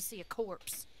hoping to see a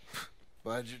corpse.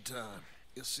 Bide your time.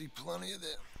 You'll see plenty of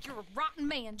them. You're a rotten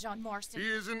man, John Marston. He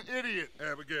is an idiot,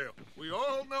 Abigail. We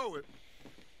all know it.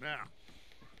 Now,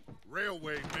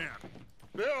 railway men.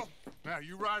 Bill, now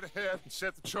you ride ahead and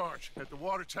set the charge at the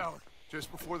water tower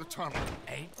just before the tunnel.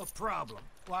 Ain't a problem.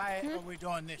 Why are we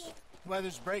doing this?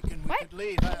 Weather's breaking. We What? could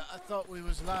leave. I thought we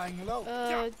was lying low.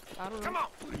 I don't know. Come on.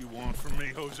 What do you want from me,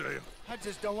 Hosea? I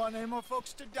just don't want any more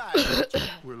folks to die.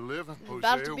 We're living,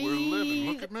 About Hosea. to We're living.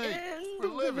 Look be at me. the end We're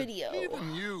of the living. video.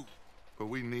 Even you. But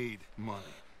we need money.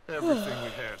 Everything we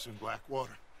has in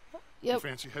Blackwater. You Yep.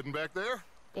 fancy heading back there?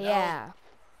 Yeah.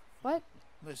 What?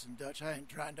 Listen, Dutch, I ain't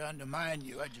trying to undermine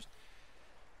you.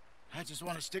 I just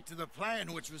want to stick to the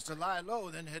plan, which was to lie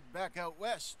low, then head back out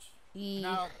west. Yeah.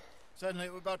 Now, suddenly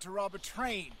we're about to rob a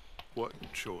train. What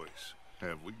choice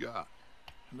have we got?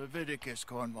 Leviticus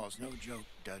Cornwall's no joke,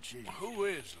 Dutch. Who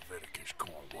is Leviticus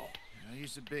Cornwall?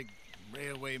 He's a big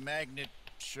railway magnate,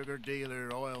 sugar dealer,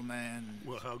 oil man.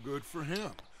 Well, how good for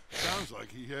him. Sounds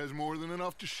like he has more than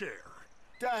enough to share.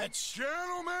 Dutch!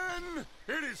 Gentlemen,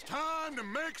 it is time to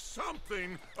make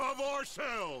something of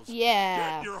ourselves.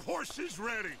 Yeah. Get your horses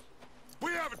ready.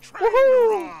 We have a train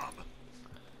Woohoo! to rob.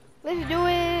 Let's do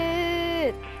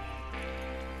it!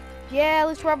 Yeah,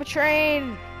 let's rob a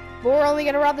train. But we're only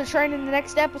gonna rob the train in the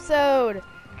next episode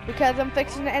because I'm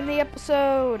fixing to end the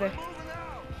episode.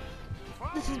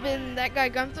 This has been That Guy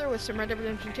Gunther with some Red Dead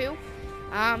Redemption 2.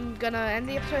 I'm gonna end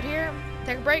the episode here,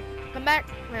 take a break, come back,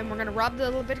 and we're gonna rob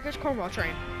the Leviticus Cornwall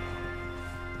train.